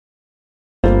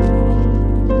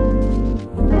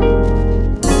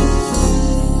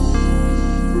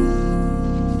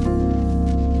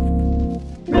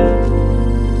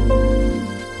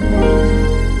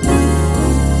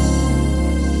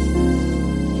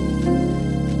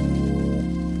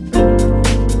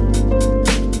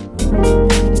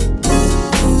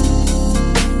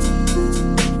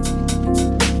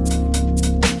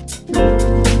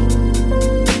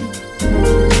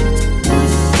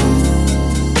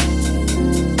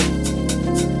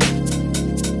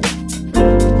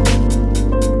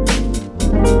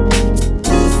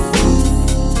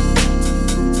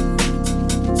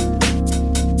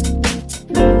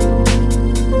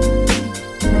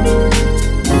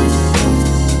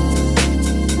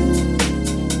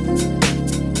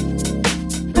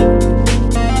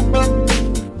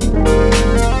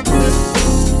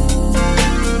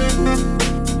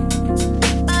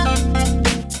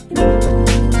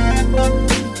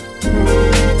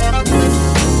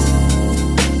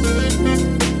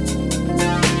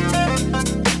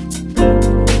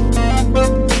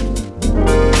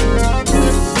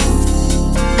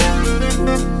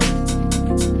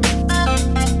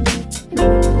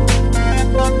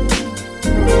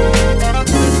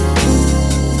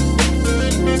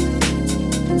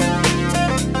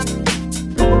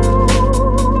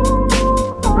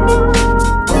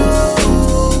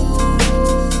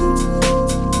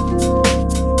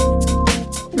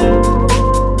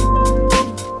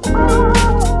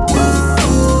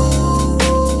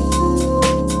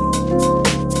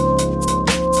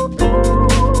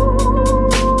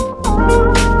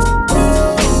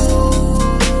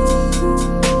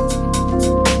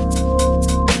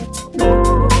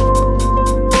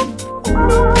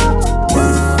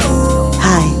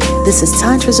This is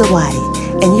Tantra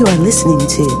Zawadi, and you are listening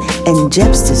to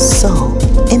Njeb's Soul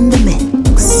in the Mix.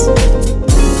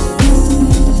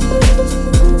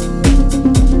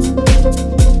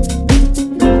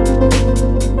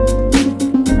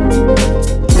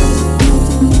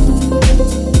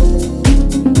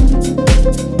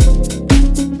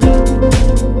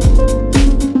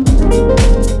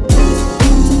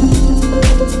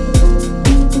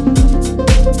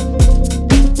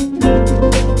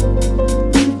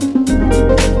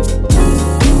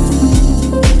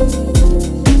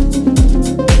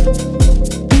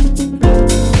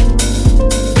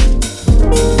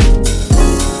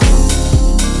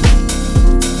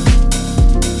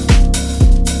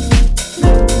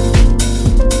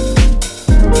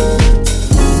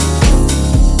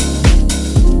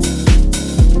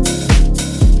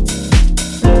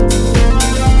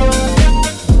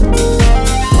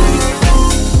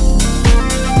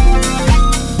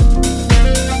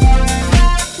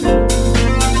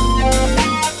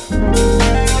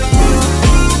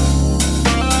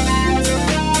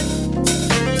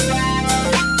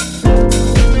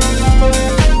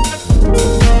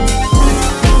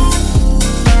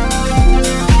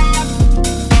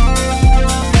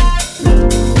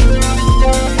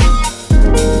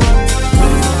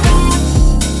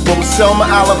 Selma,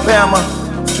 Alabama,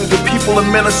 to the people of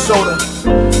Minnesota.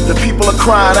 The people are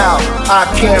crying out, I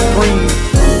can't breathe.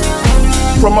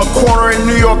 From a corner in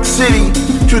New York City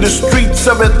to the streets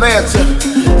of Atlanta,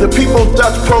 the people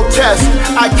does protest,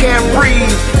 I can't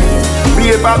breathe. Be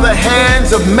it by the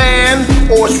hands of man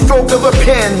or a stroke of a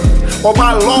pen, or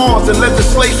by laws and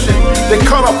legislation that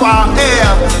cut off our air,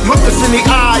 look us in the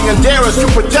eye and dare us to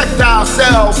protect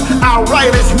ourselves, our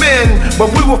right as men.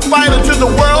 But we will fight until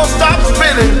the world stops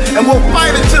spinning, and we'll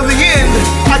fight until the end.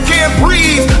 I can't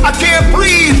breathe, I can't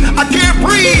breathe, I can't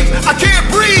breathe, I can't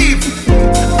breathe.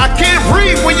 I can't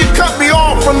breathe when you cut me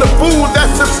off from the food that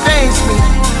sustains me.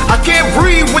 I can't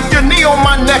breathe with your knee on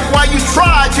my neck while you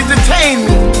try to detain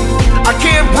me. I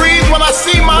can't breathe when I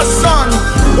see my son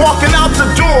walking out the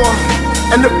door,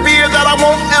 and the fear that I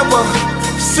won't ever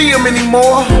see him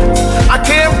anymore. I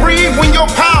can't breathe when your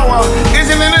power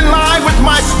isn't in line with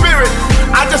my spirit.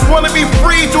 I just want to be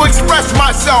free to express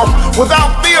myself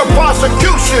without fear of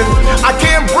prosecution. I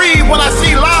can't breathe when I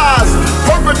see lies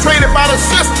perpetrated by the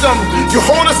system. You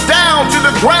hold us down to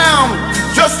the ground.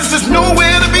 Justice is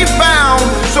nowhere to be found.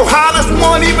 So how does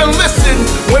one even listen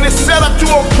when it's set up to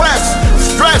oppress,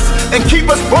 stress, and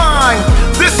keep us blind?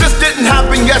 This just didn't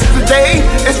happen yesterday.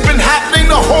 It's been happening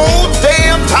the whole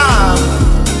damn time.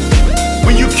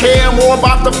 When you care more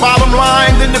about the bottom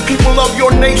line than the people of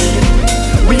your nation,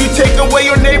 when you take away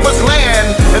your neighbor's land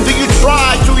and then you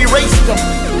try to erase them,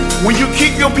 when you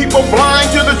keep your people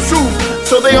blind to the truth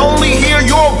so they only hear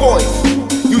your voice,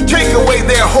 you take away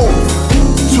their hope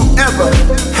to ever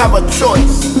have a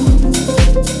choice.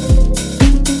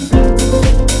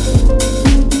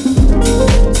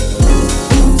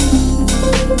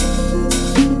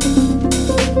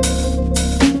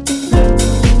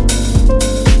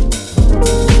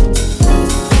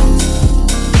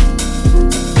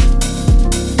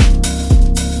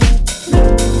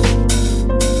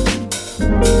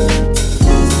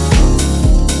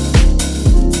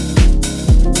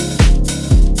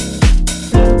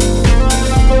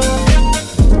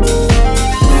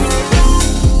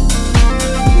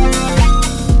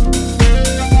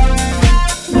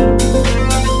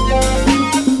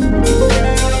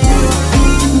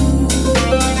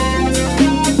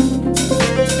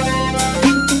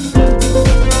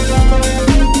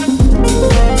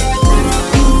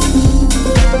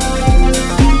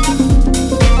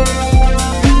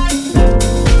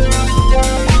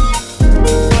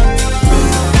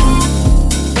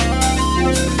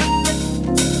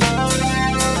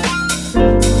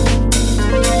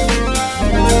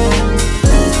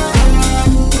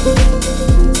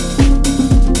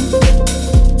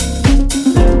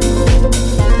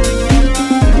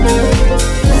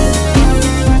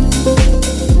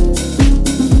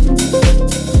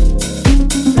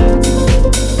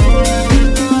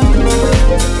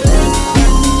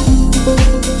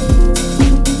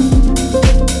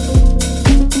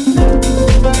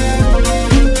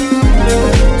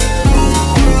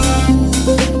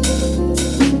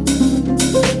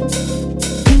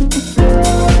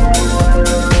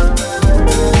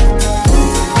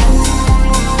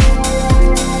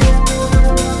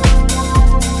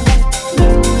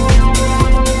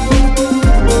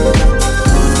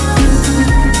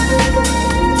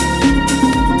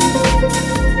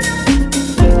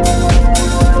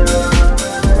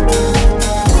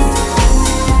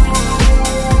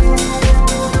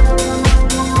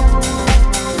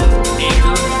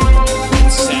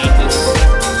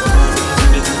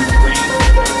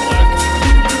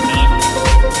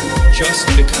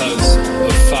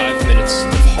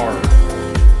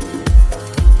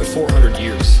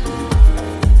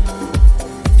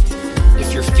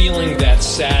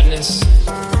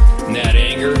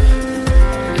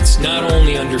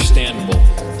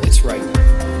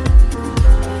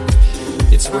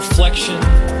 a reflection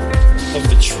of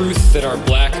the truth that our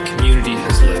black community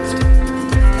has lived.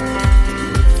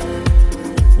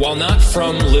 While not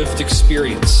from lived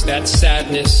experience, that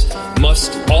sadness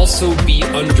must also be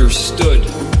understood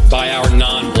by our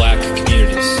non-black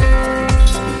communities.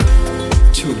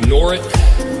 To ignore it,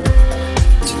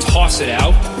 to toss it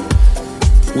out,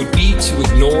 would be to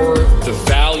ignore the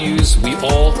values we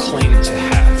all claim to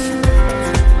have,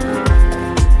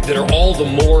 that are all the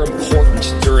more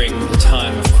important during the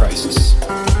time of crisis.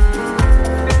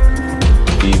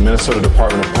 The Minnesota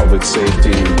Department of Public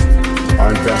Safety are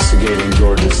investigating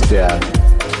George's death.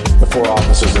 The 4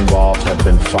 officers involved have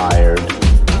been fired,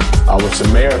 which the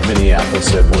mayor of Minneapolis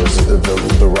said was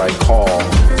the right call.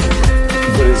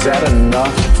 But is that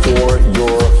enough for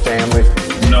your family?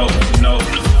 No,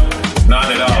 not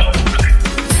at all.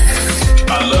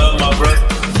 I love my brother.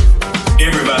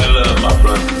 Everybody loves my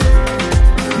brother.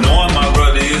 Knowing my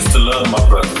brother is to love my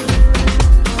brother.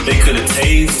 They could have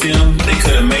tased him, they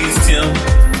could have maced him.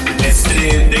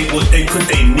 Instead, they put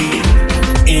their knee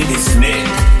in his neck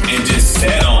and just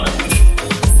sat on him.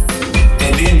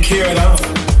 And then carried on.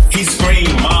 He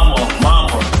screamed, "Mama,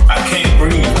 mama, I can't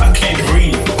breathe, I can't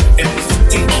breathe." And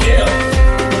he kept.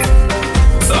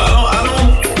 So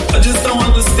I just don't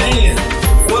understand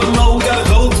what more we gotta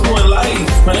go through in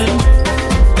life, man.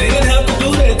 They didn't have to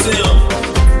do that to him.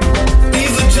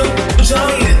 He's a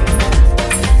giant.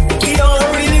 He don't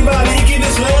hurt anybody. He give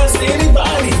his last to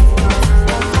anybody.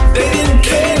 They didn't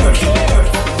care.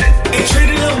 They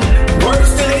treated him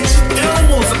worse than they treated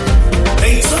animals.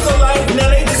 They took a life, now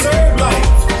they deserve life.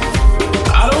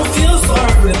 I don't feel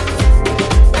sorry for them.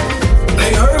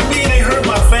 They hurt me, they hurt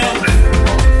my family.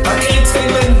 I can't take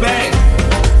nothing back.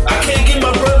 I can't get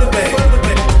my brother back.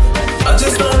 I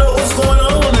just don't know what's going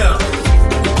on now.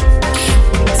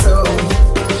 So,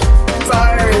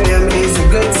 firing them is a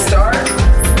good start,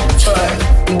 but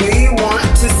we want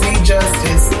to see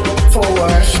justice for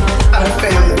our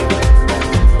family.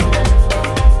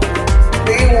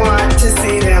 We want to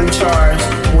see them charged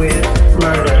with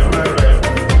murder.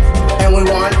 And we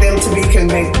want them to be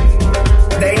convicted.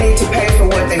 They need to pay for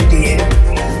what they did.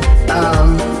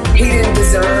 He didn't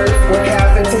deserve what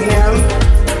happened to him,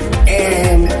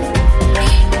 and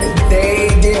they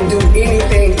didn't do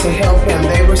anything to help him.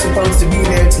 They were supposed to be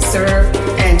there to serve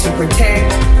and to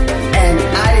protect, and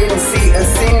I didn't see a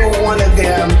single one of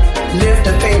them lift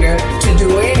a finger to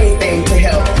do anything to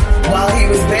help. While he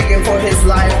was begging for his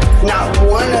life, not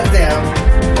one of them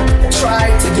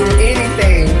tried to do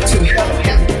anything to help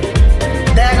him.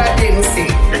 That I didn't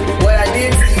see. What I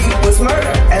did see was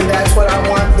murder, and that's what I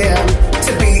want them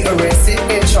to be arrested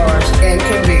and charged and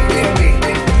convicted.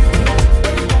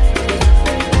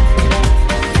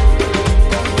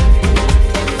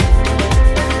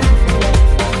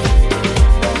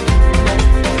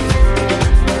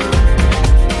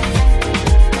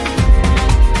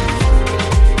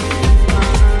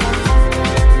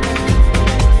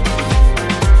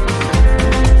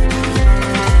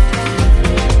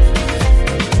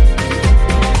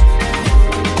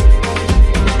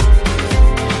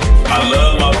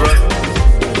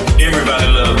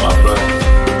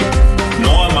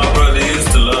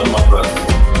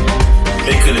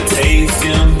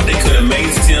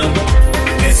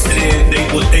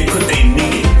 They put their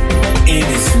knee in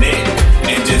his neck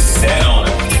and just sat on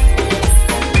him.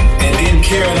 And then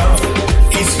carried on.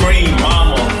 He screamed,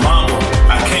 "Mama, mama,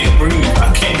 I can't breathe, I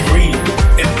can't breathe."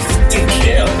 And he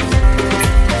kept.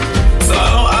 So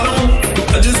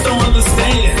I just don't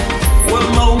understand what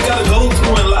more we gotta go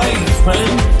through in life,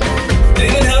 man. They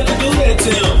didn't have to do that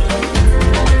to him.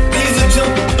 He's a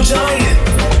giant.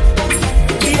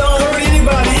 He don't hurt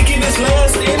anybody. He give his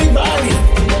last to anybody.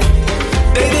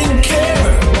 They didn't care.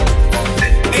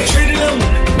 They treated him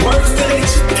worse than they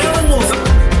treated animals.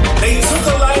 They took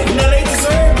a life, now they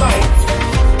deserve life.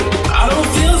 I don't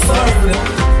feel sorry for them.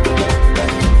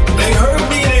 They hurt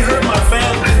me, they hurt my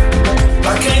family.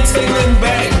 I can't take nothing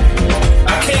back.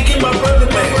 I can't get my brother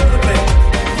back.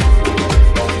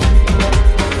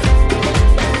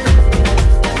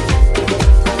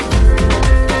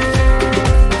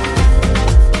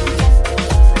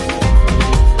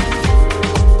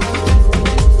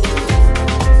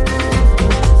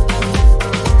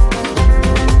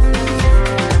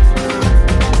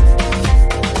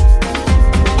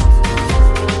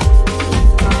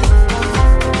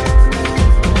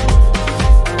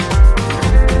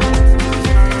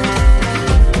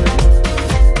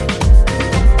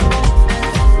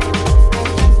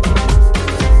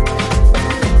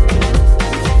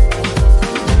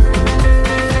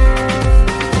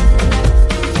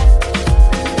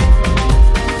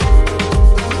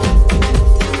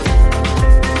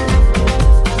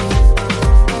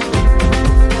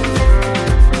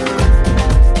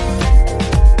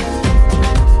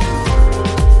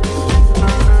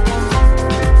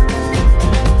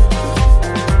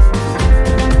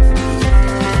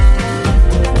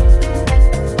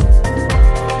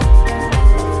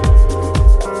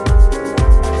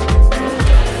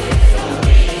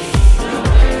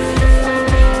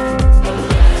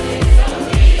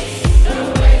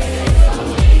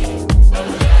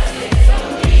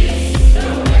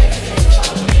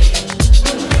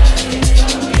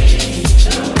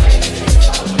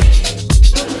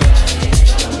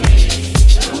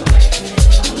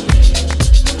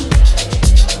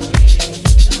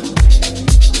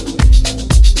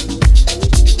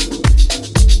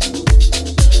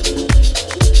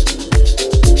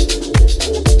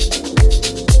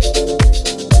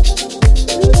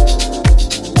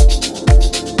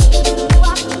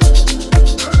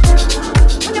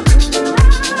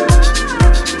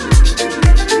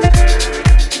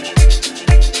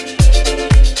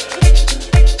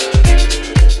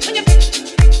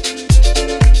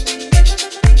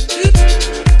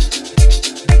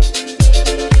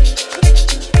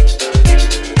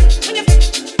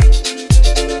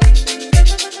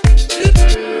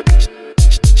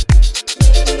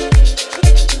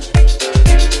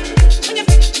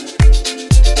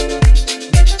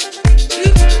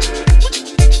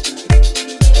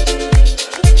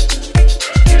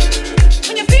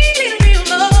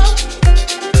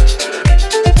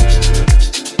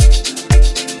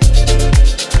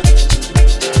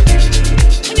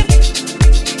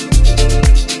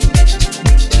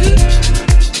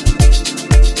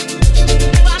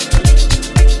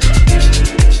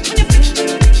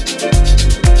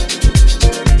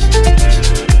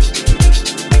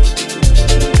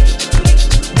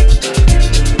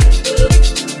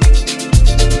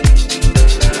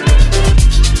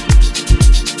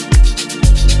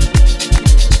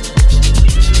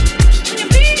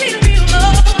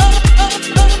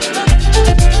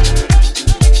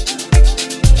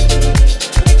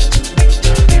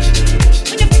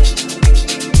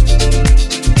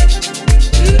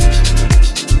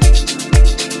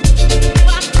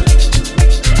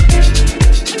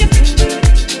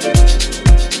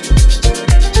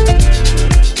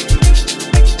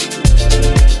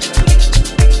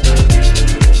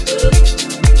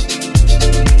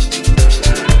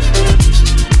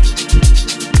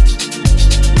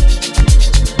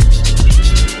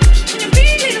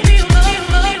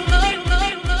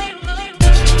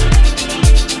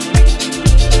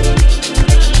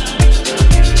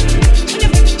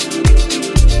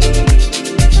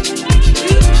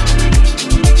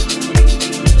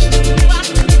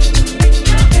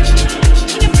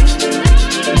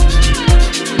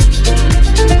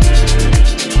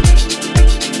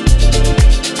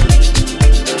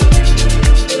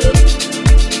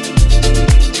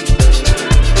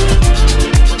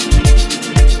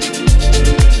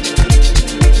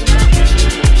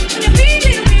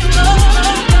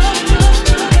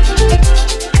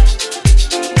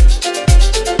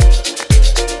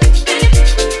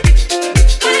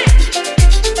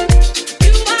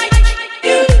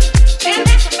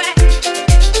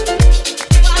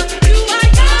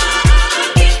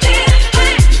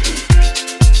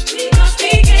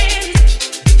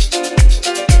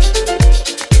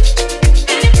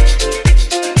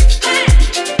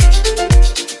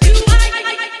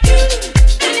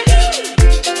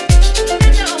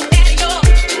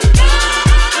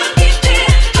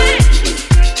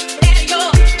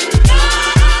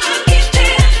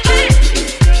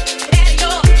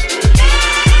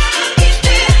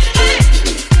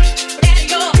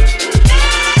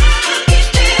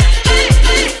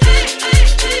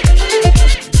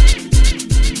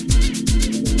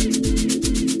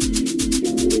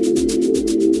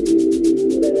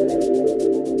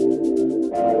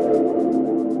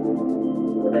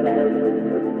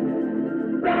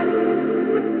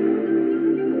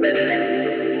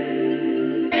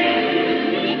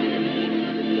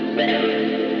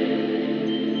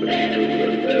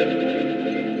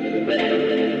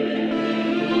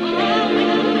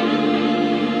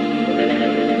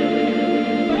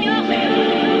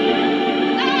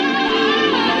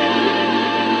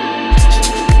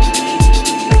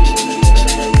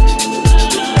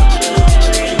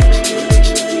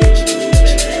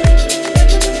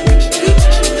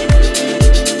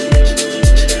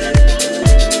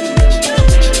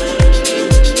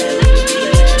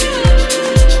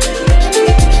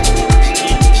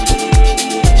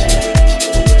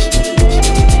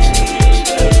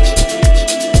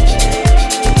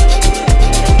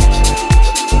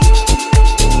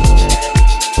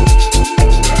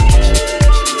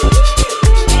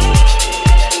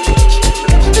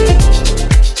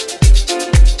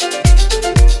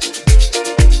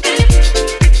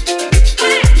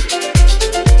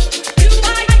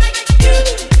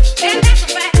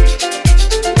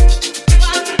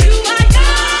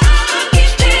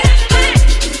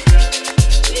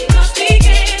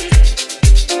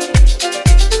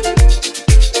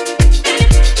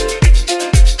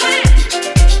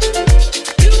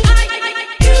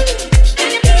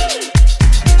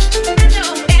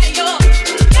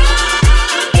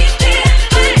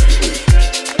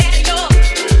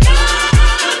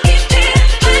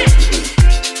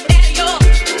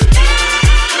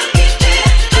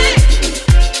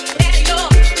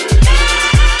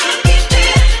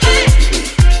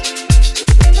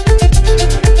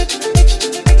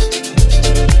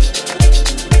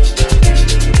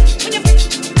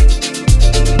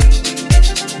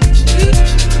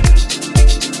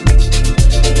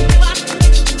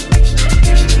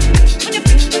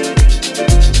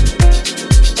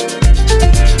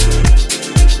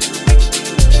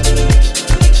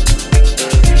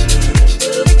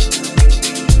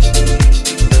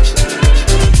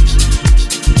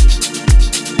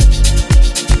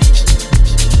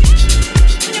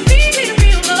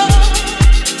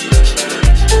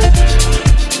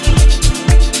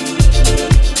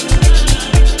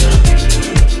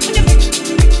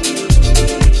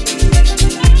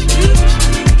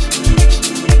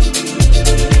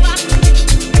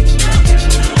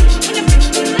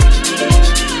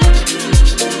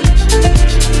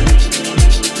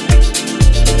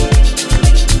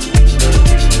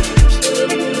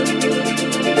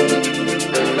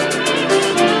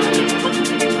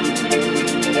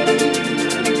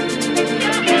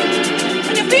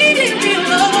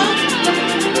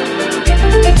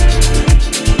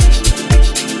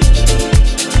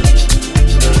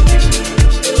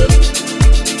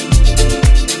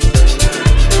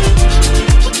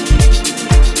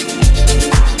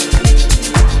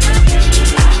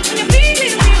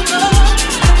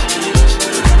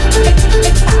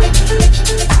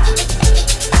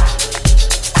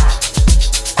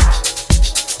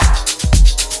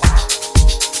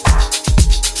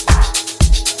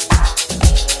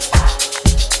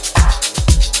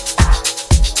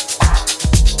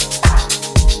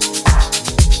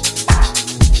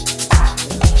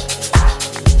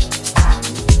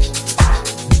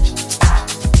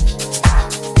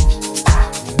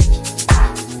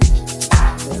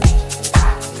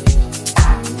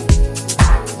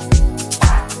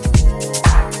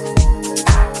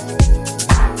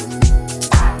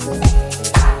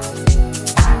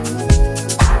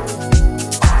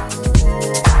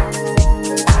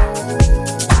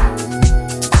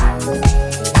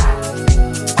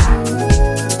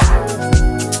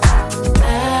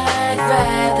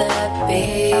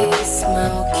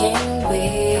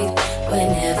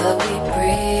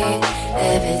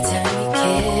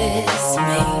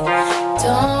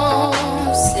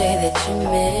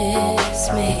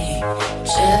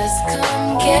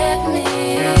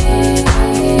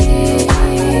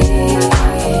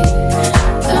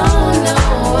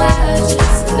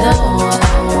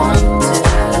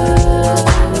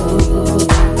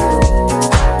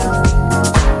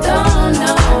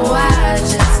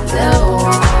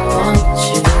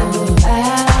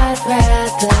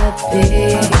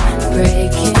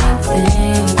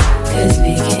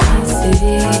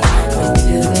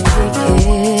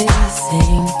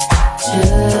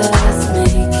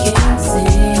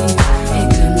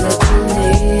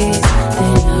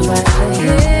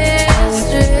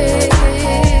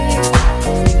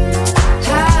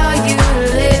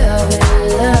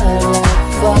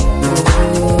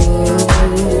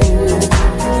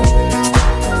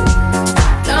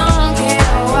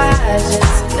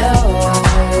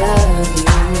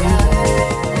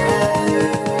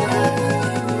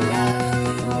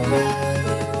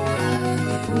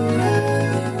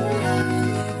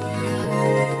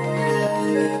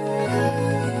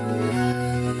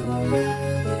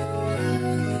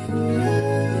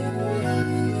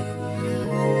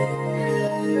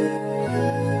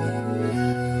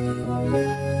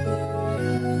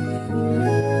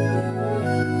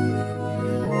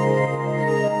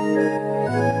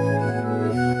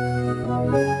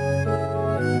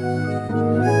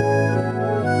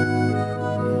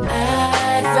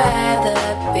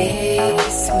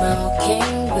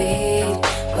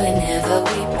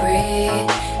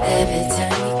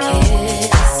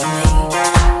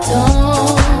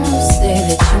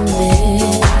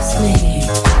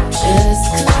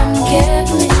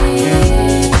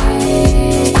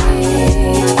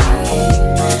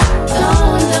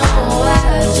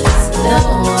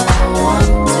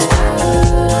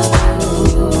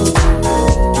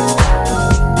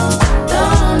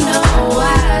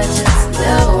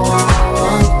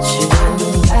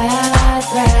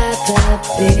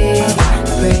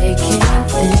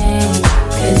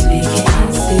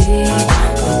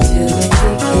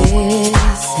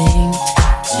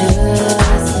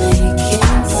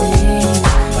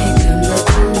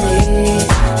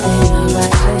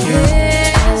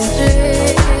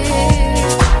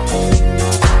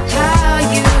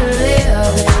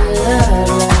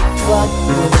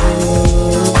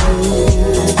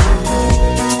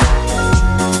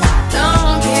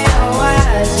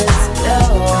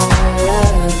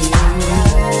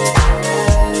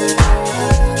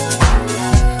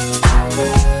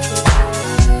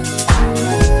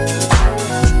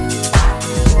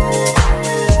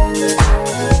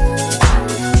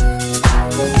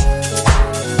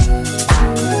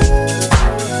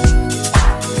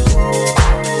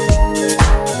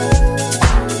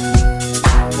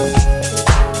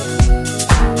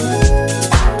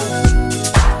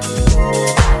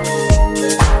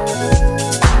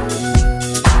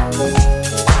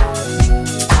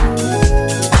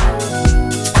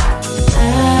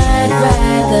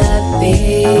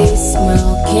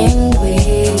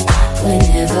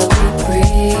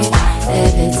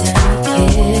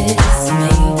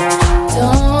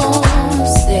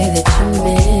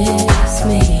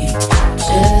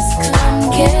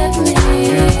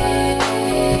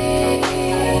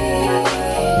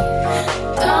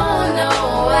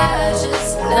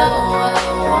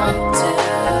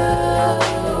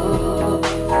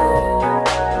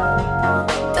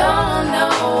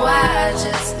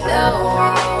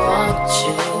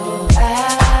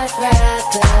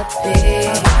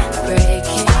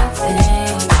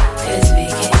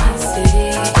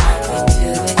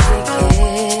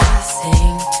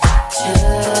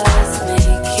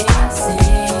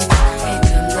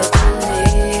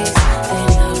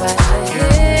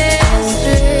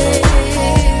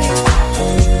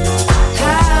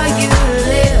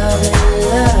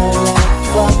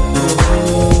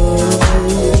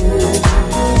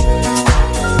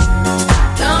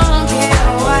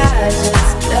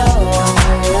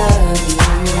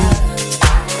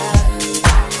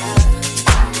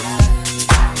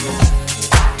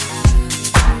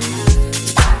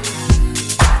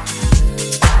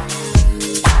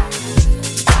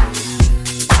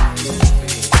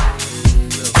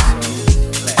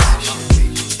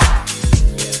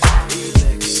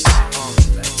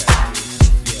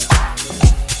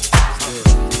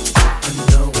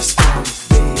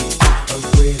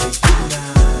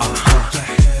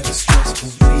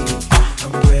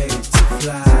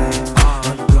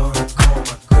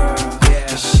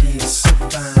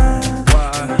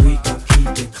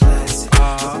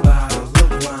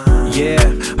 Yeah,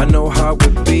 I know how it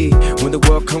would be when the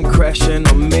world come crashing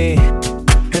on me.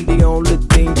 And the only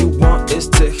thing you want is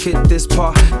to hit this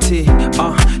party.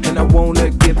 And I wanna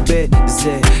get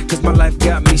busy, cause my life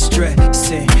got me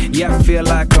stressing. Yeah, I feel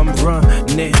like I'm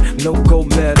running, no gold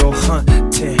medal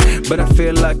hunting, but I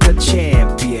feel like a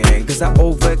champion, cause I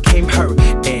overcame her.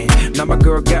 And now my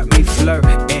girl got me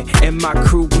flirting, and my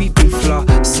crew, we be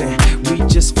flossing. We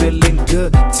just feeling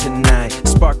good tonight,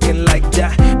 sparking like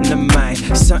dynamite,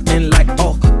 something like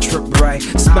ultra bright,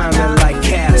 smiling like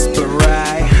Casper,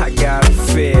 right? I got a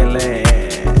feeling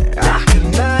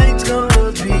tonight's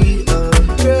gonna be a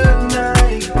good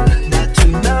night. That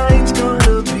tonight's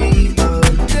gonna be a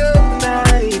good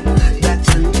night. That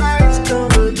tonight's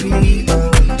gonna be a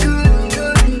good,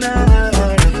 good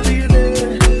night. I feel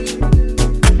it.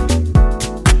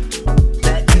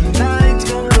 That tonight's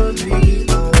gonna be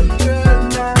a good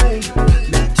night.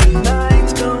 That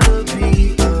tonight's gonna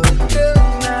be a good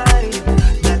night.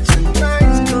 That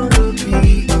tonight's gonna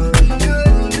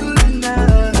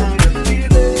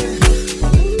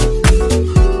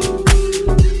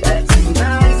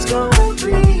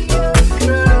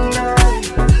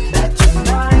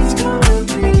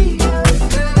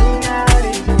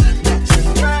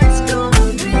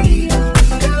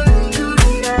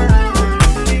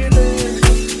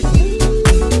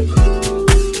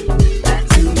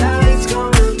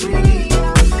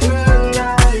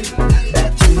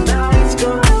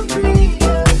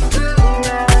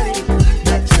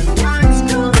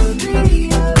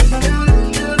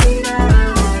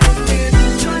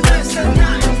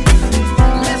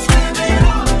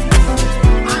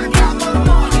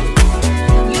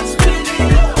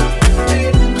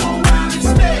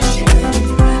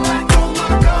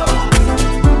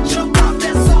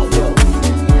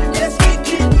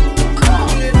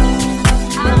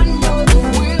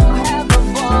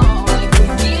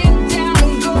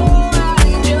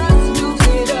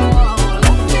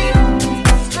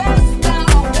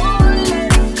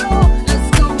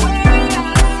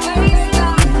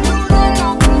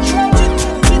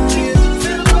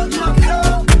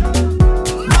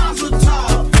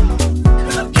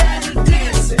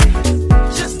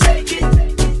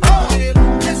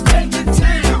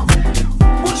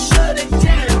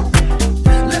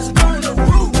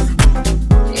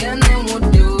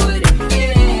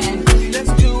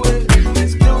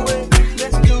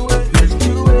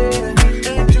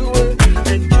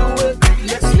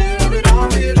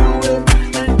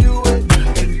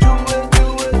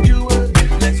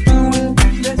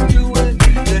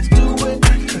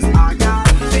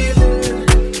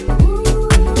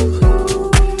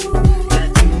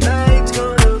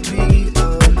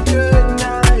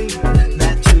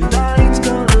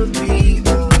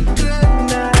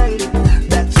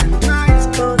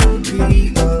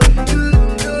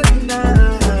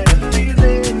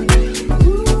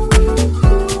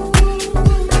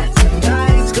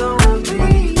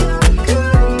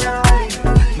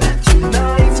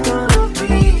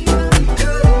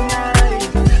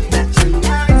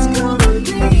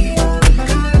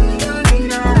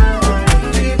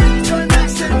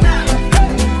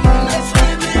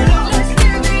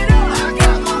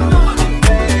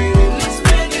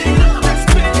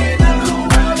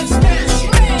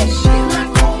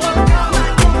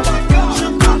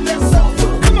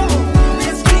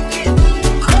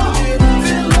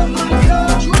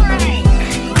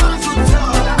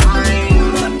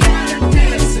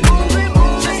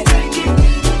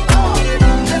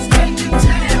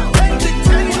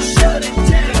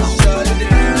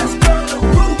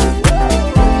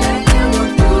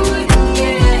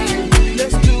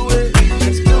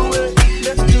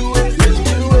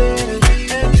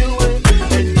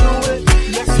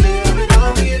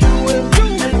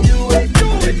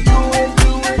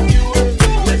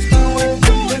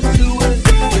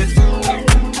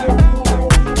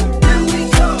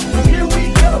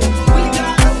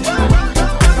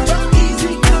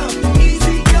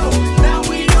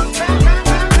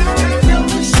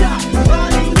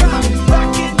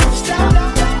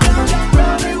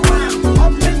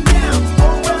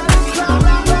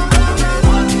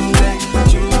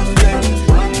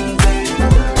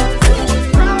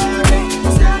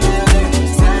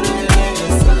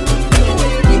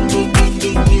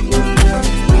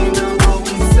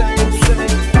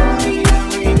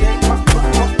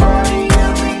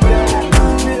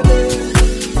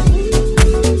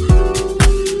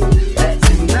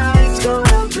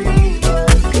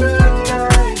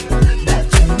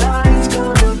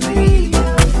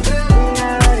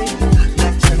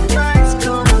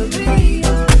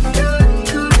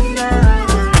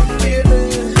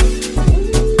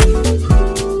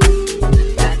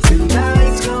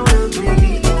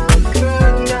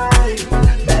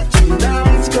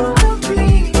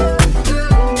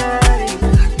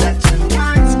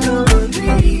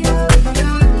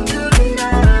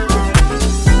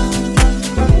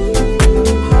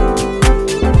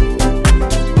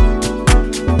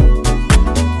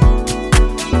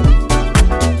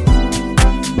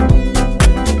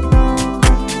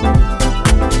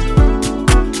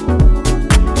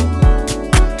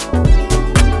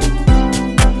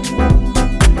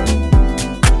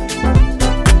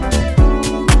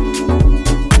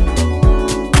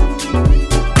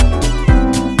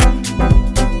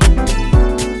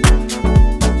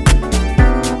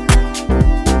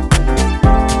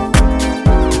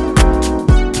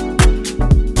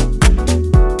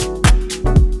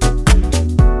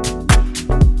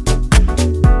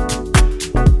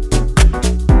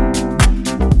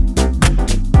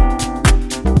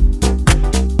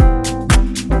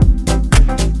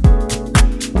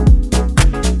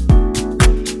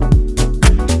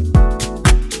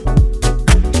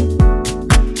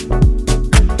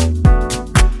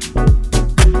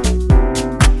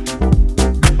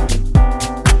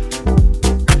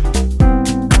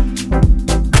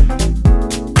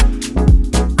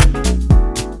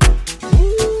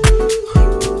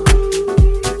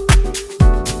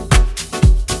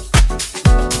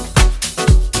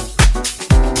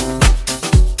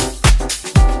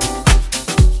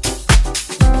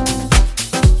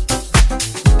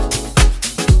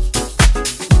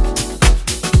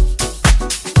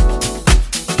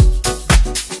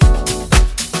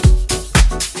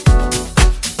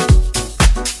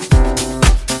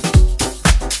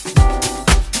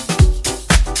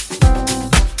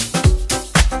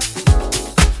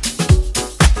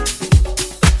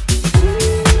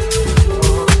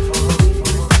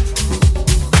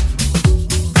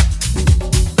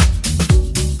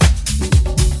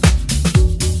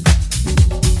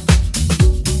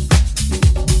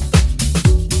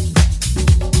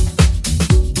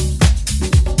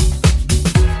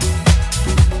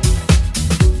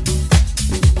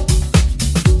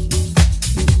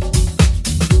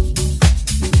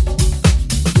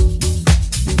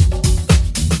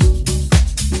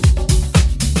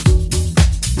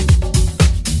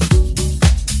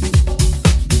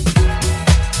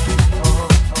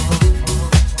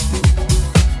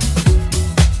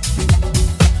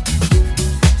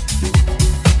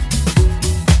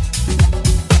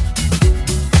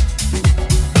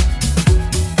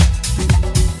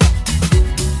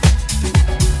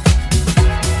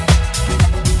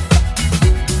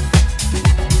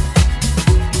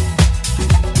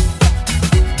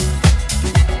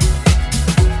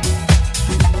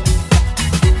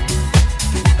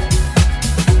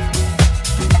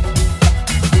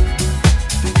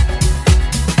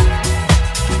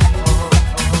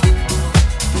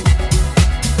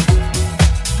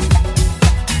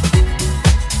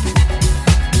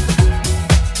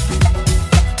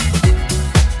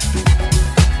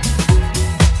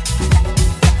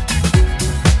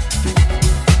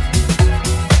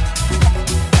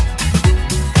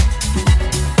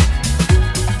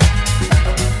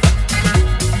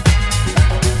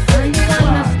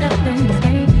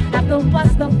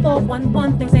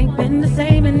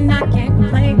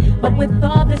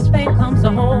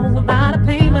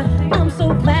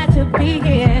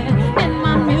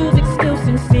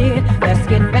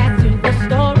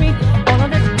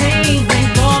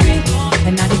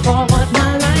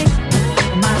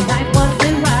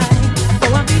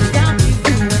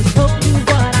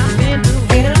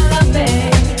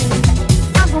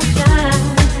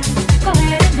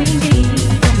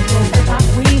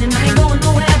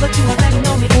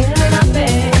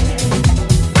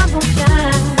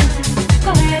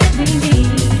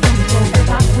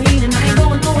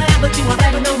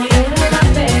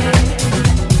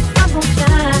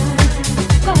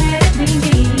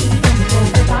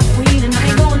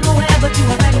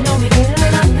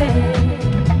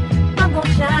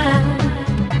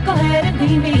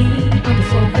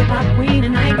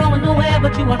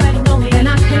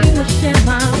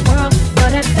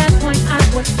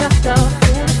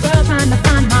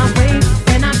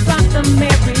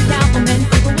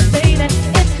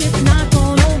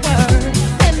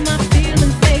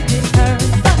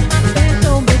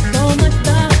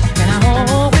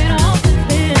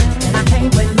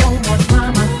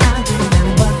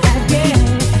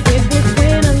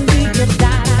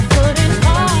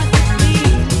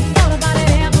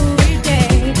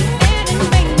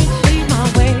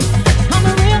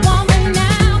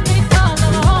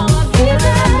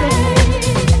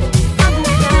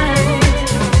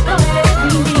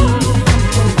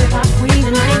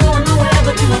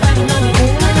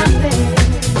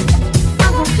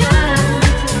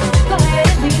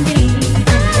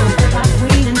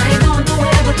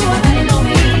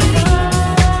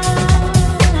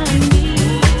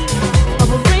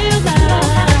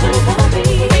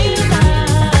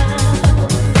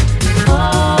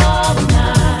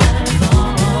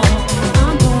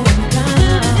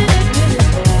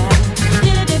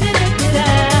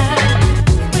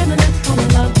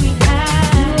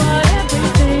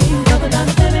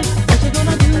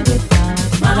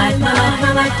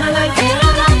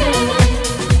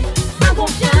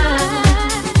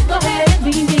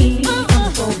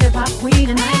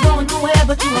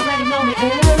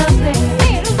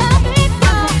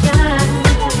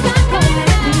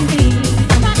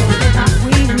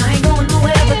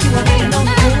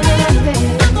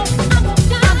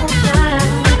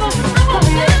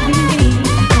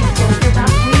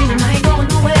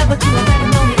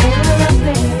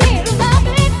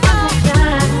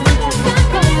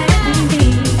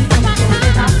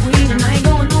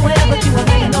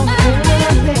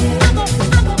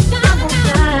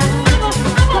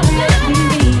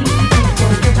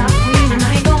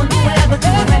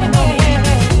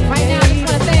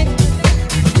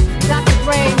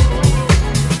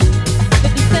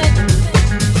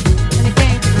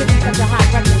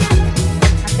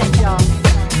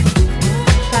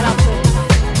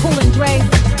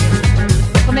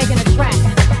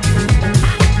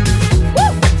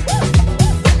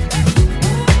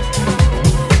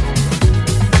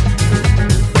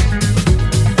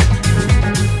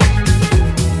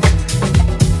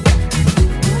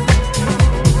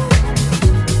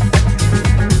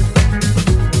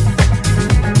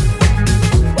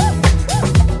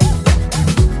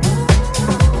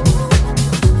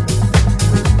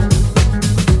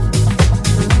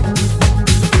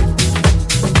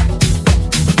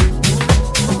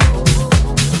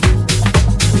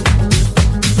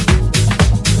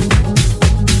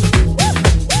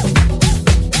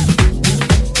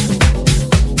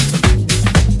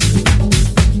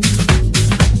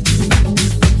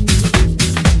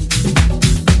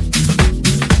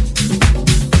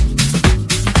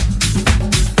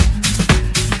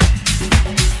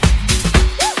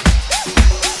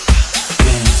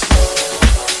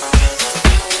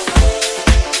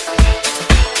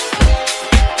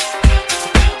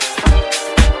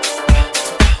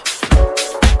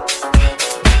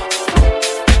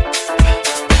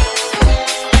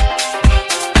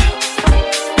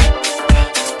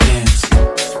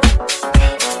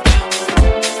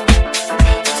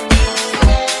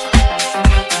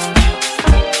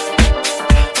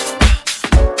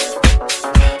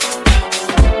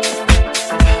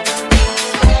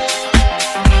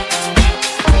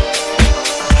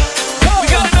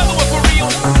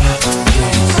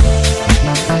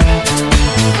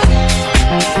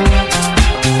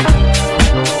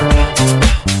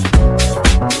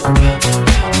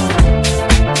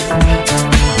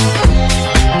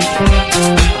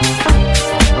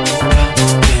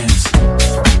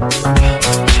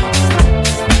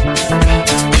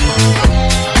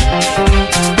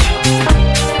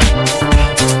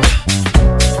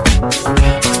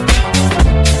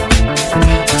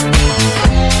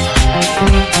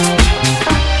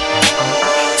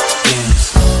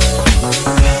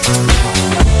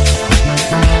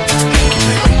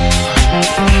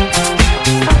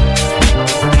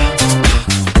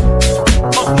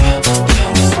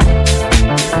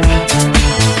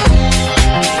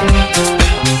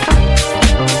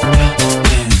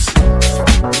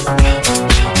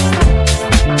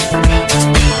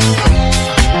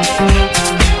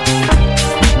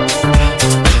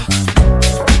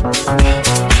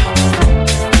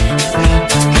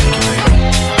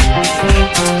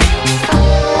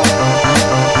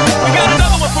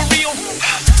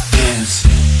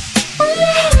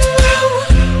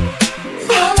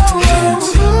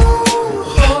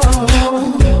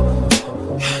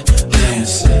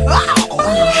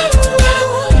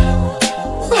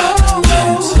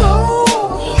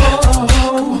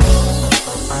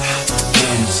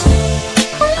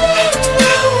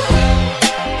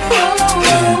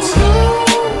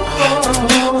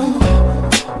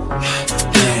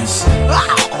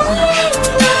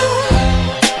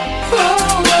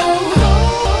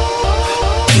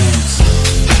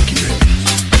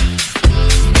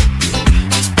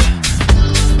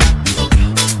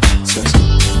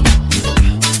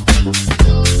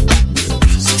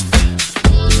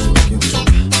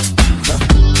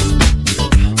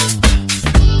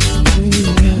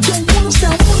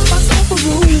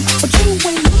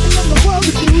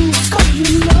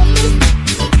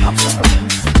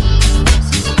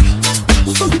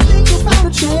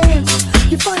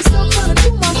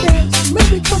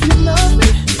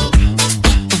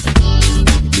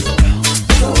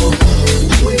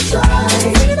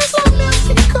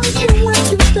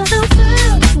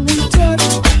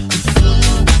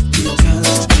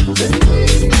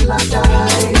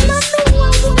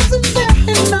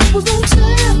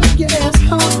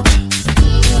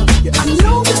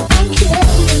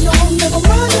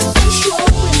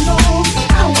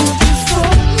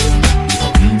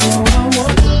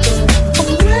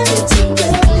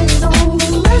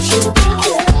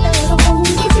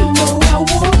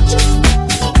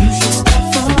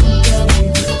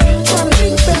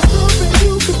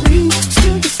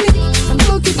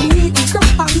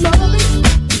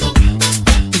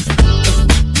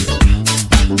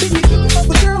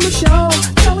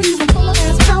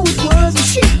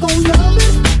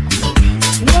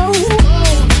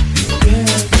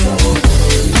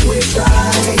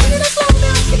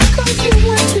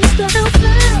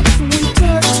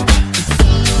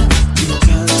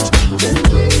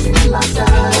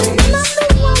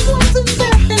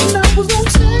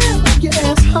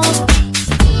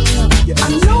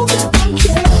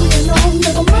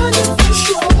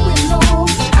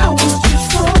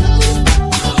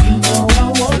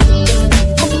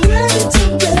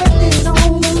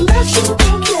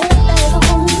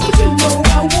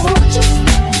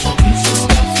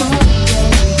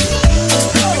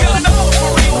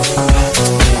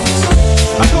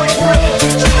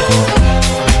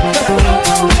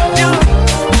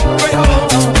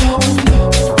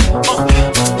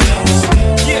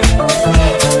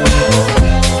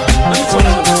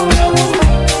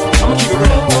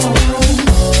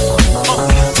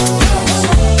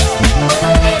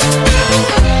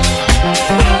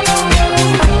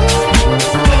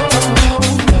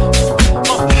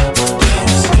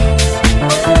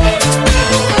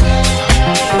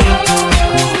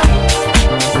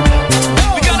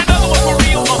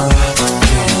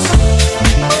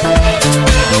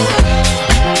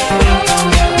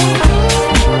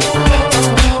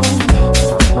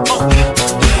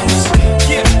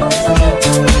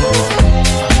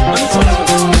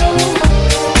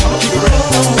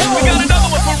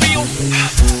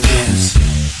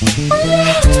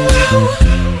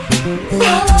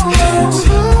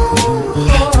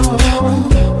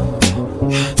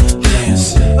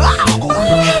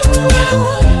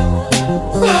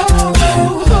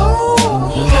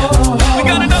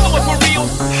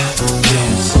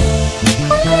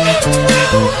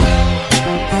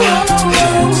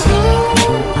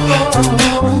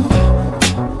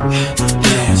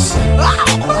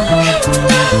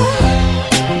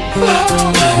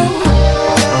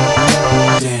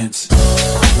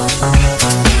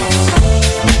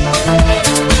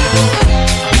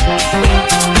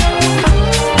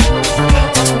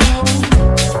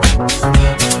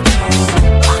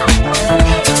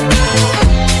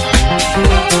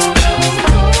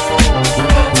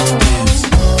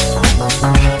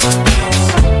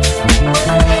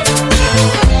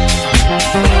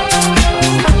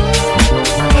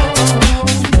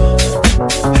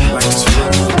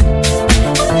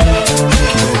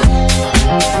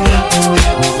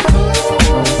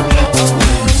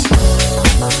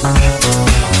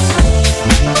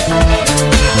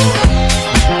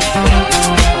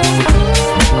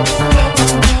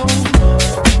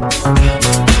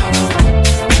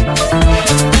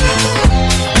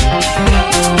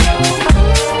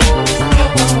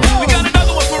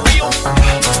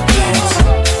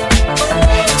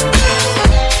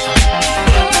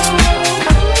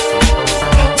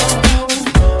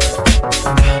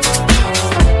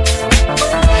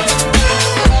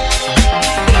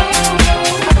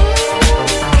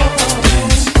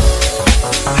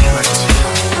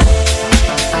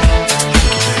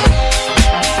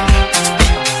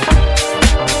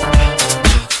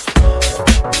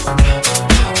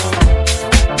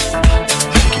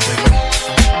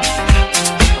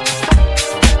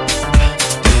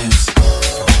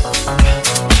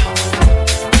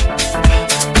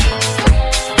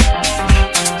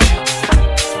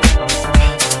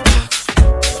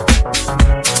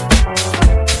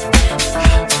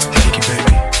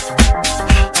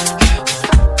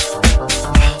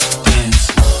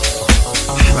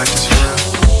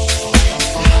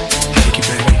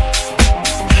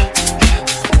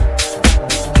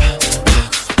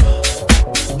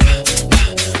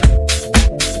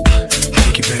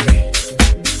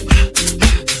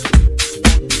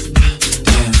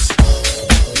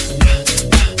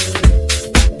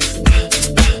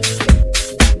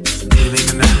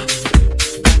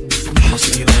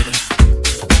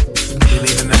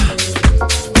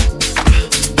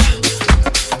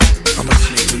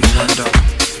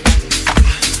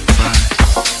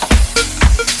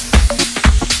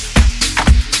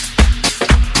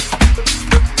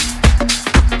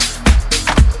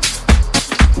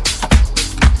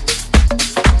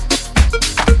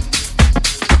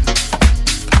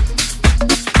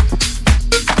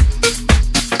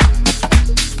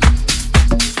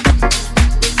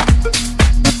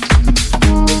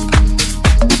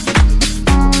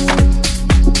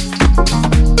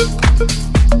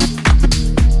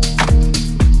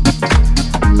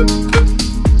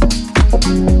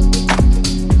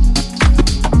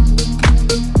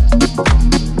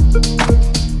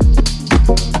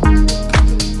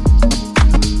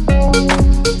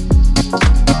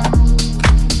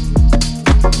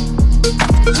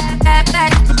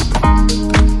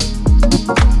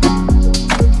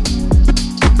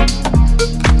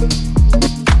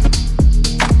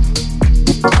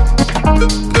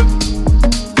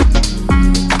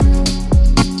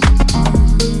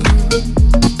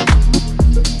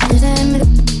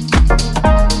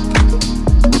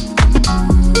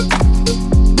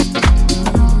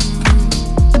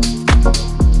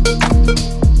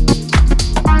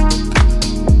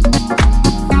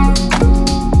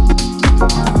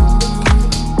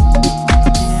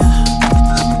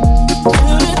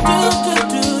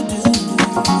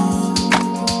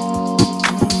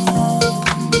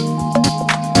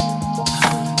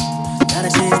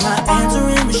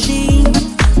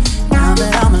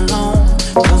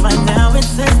Cause right now it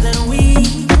says that we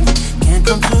can't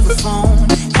come to the phone.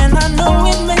 And I know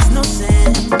it makes no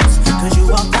sense, cause you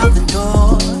walked out the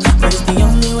door. But it's the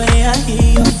only way I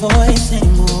hear your voice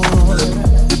anymore.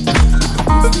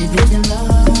 It's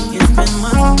ridiculous. It's been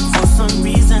months, for some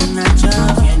reason I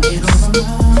just can't get over.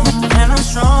 And I'm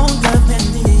stronger than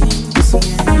this,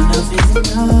 yeah, enough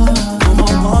is enough. No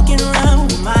more walking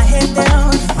around with my head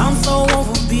down. I'm so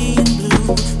over being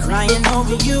blue, crying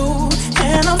over you.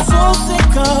 And I'm so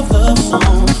sick of love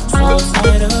songs, so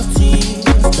tired of tears,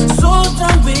 so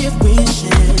done with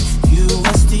wishing you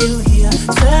were still here.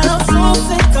 Said I'm so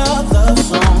sick of love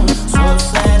songs, so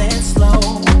sad and slow.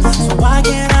 So why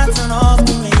can't I turn off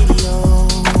the radio?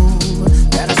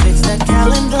 Gotta fix that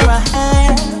calendar I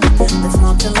had. Let's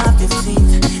not July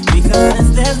 15th,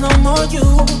 because there's no more you,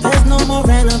 there's no more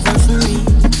anniversary.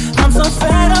 I'm so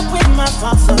fed up with my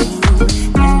thoughts of you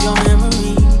and your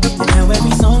memory. Now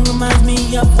every song reminds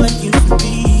me of what used to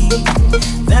be.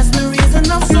 That's the reason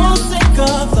I'm so sick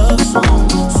of love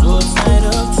songs, so tired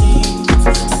of tears,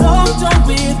 so done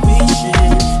with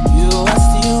wishing you are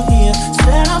still here.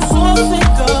 Said I'm so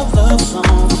sick of love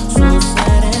songs, so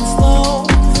sad and slow.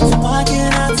 So why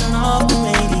can't I turn off the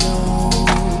radio?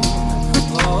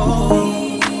 Oh,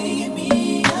 leave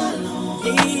me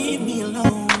alone, leave me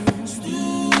alone.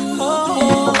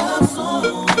 Oh, love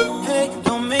song. Hey,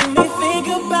 don't make me think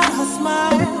about her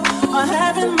smile or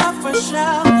having my first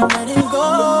shout and letting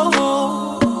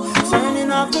go.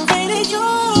 Turning off the radio,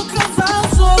 cause I'm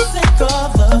so sick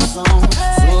of love songs,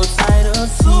 so tired of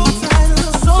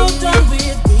tears, so done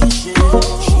with wishing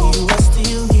she was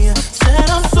still here. Said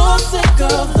I'm so sick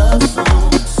of love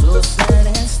songs, so sad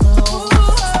and slow.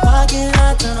 Why can't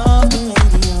I turn off the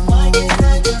radio? Why can't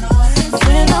I turn off the radio?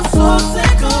 Said I'm so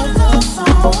sick of love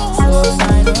songs, so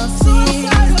tired of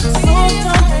tears, so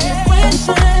done with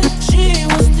wishing she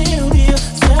was still here.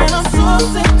 Said I'm so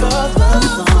sick of love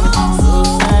songs, so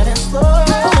sad and slow.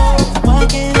 Why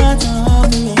can't I turn off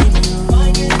the radio? Why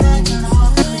can't I turn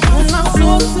off the radio? And I'm so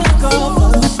sick of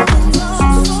love songs,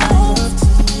 so tired of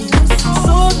tears.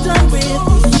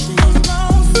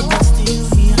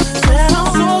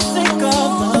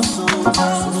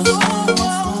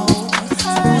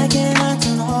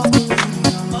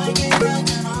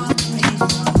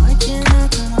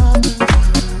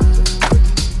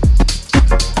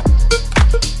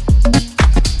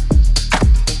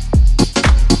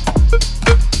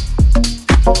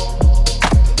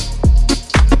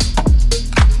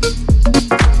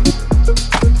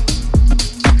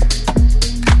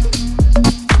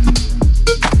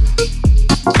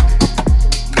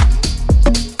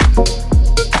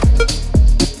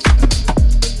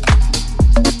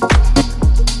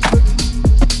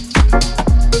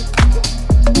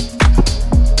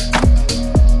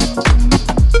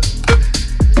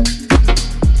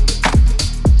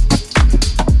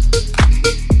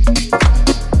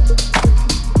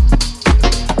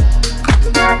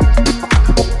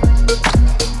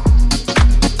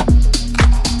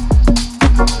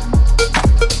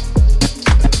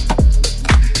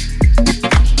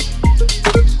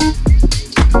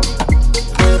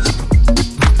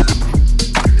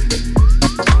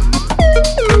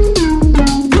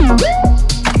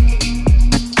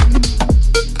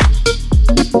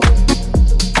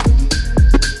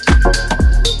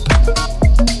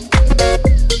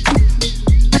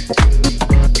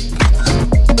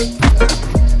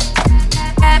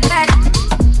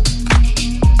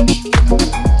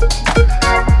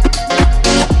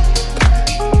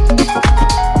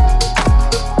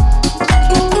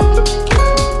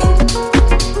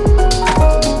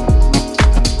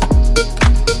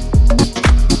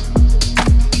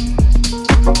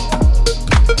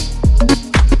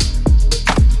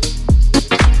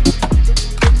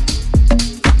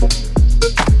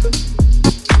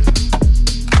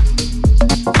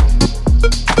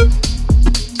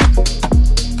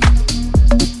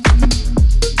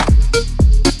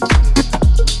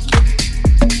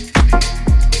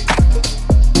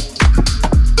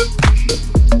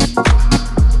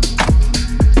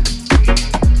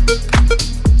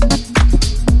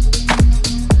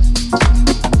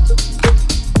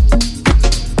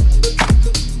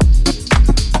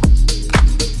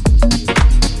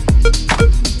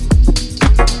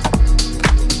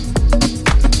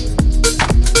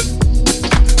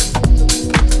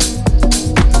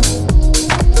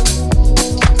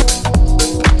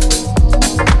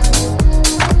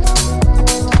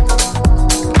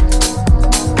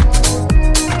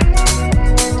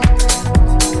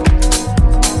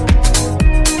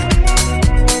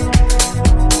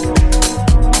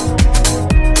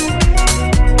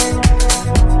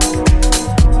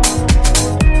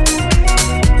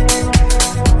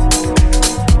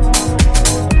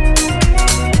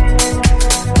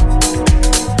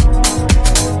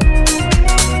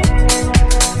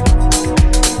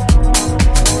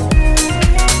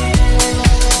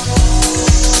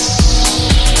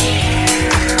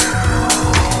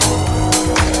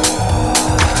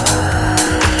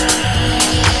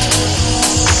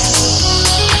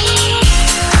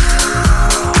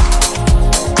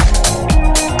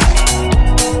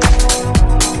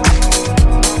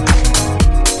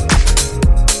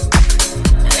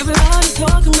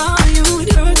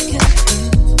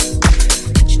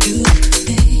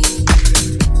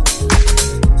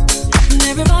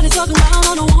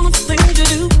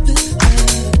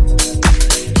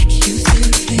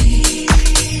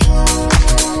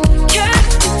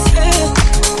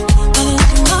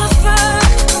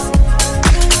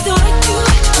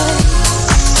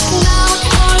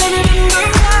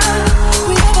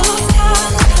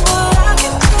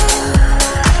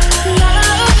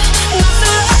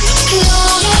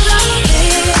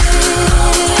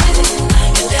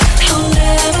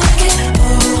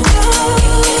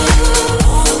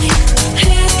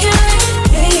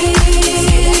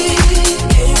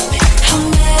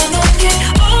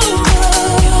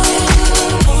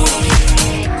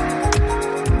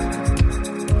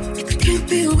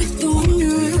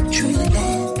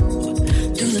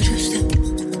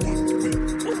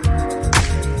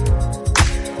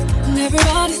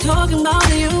 Everybody's talking about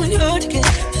you and you're together.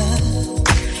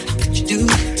 How could you do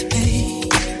that to me?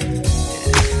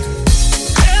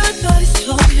 Everybody's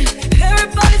talking,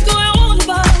 everybody's going on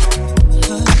about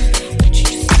her. How could you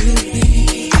just do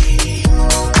me?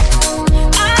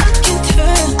 I can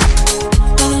tell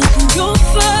by the look on your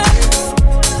face,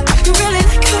 you really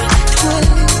like her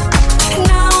that way. And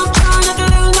now I'm trying not to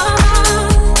lose my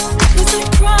mind. It's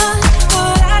like crying,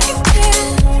 but I can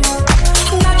tell.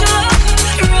 Not your love,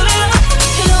 you really love,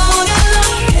 you know that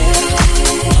love, yeah.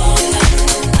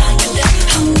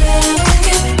 I'll never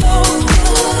get over.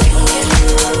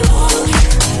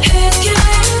 It's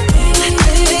killing me,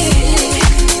 baby.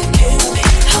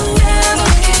 I'll never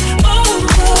get over.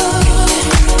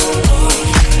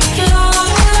 You know that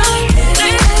love,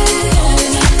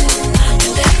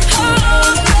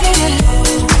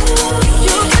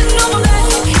 you can know that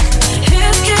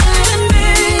it's killing me.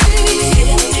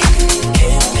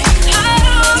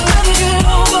 I'll never get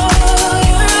over.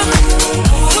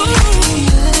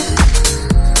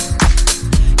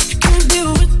 If you can't be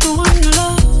with the one you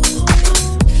love,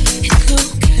 it's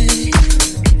okay.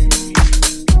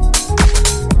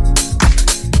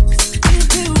 'Cause if you can't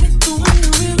be with the one you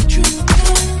really truly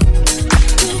love,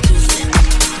 you'll just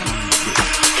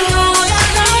you know that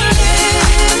love, you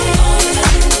can know that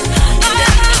it's killing me. I'll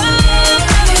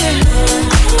never get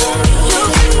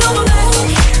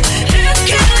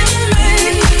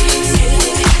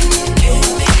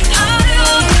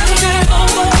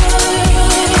over.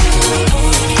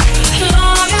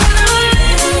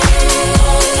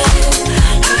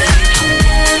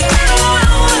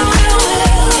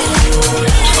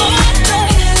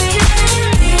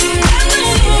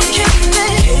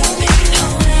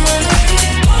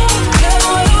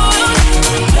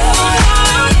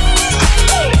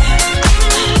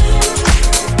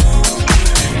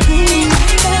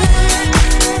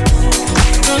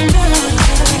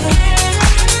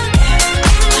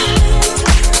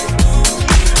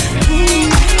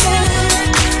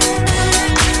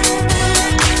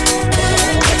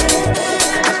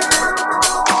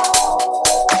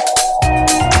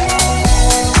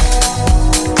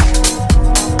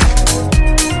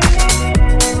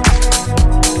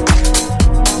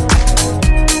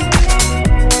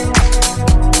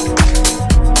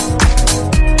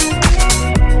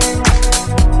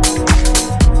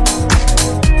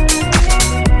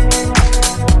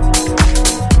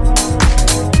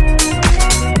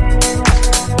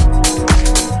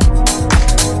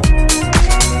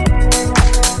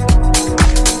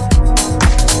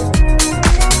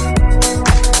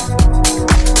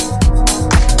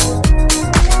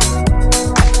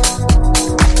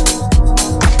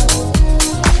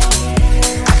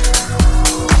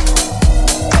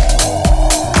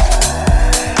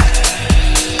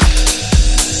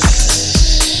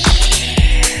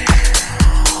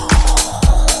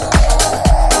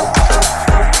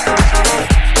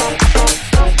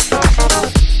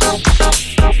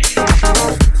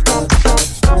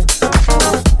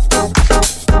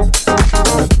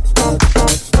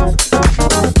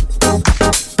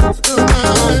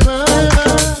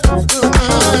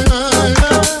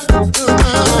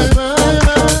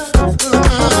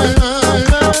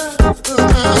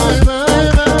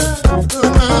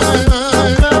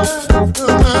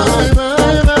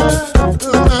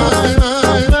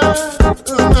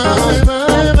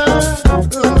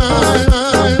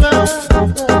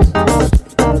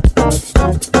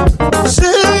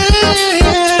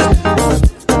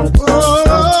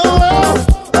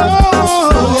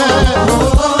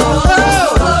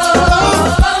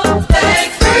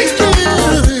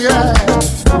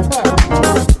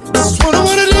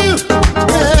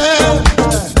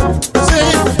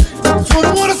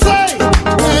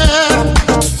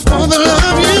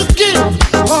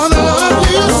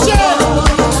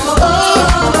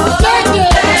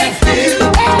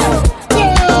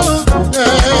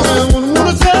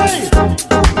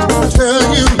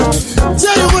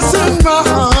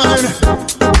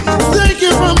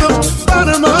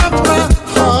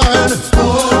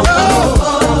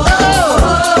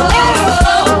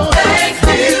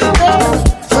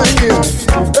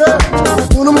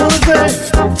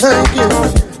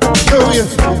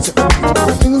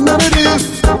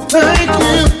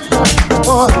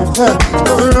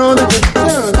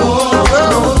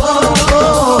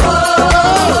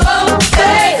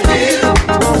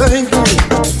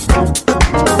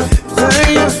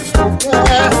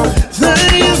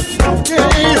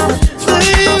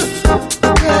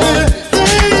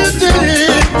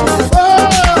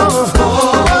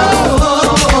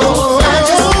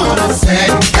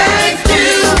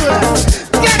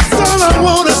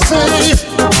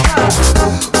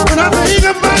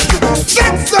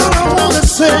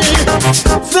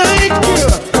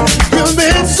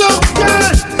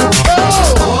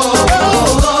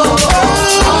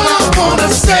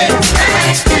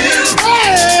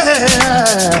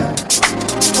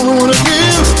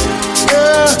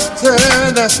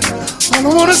 All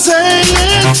I wanna say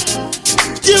is,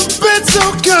 you've been so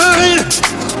kind.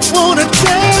 Wanna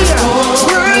tell you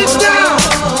right now.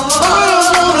 All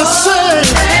I wanna say,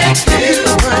 thank you.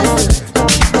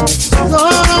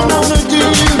 All I wanna do,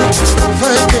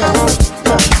 thank you.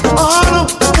 All I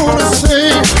wanna say,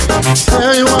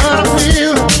 tell you what I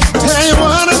feel, tell you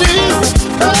what I do.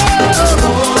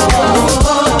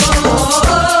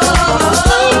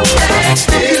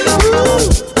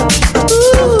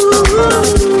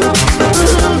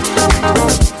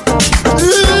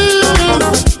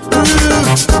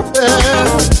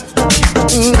 Thank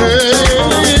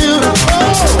you.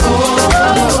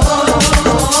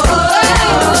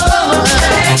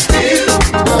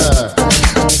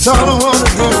 That's all I wanna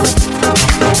do.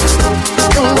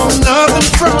 Don't want nothing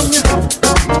from you.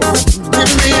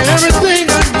 Give me everything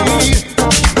I need.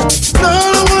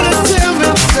 All I wanna tell me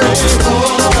is say,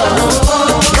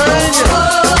 thank you,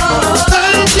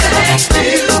 thank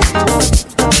you.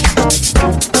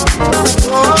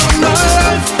 All my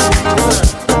life,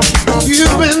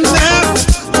 you've been there.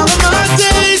 All of my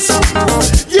days,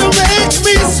 you make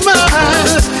me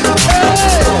smile.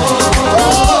 Hey,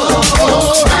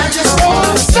 I just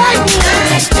wanna say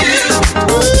thank you.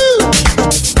 Woo.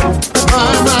 My.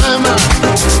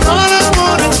 All I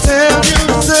wanna tell you,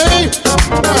 say,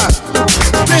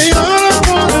 all I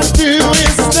wanna do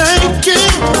is thank you.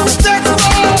 That's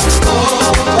all.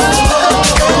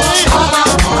 All I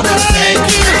wanna thank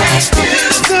you.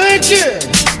 Thank you.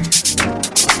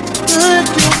 Thank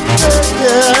you.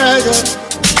 Yeah.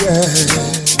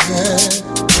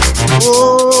 Oh,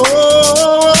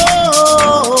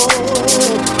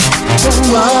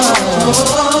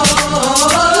 wow.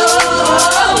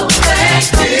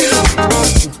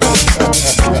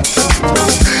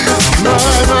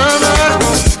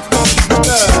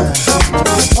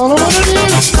 All I wanna do,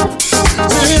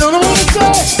 say, all I wanna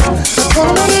say, all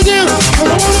I wanna do,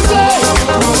 all I wanna say.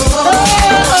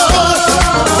 Oh,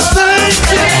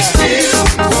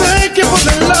 thank you for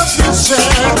the love you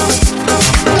share.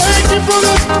 Thank you for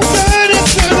the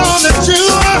kindness and all that you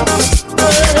are.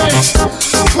 Hey,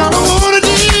 all I wanna do,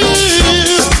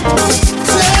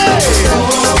 say,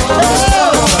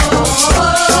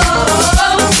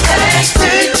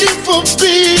 thank you for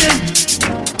being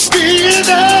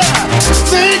there.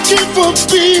 Thank you for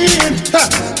being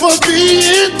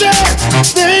there.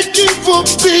 Thank you for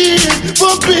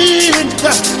being,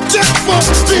 just for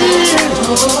being.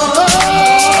 Oh.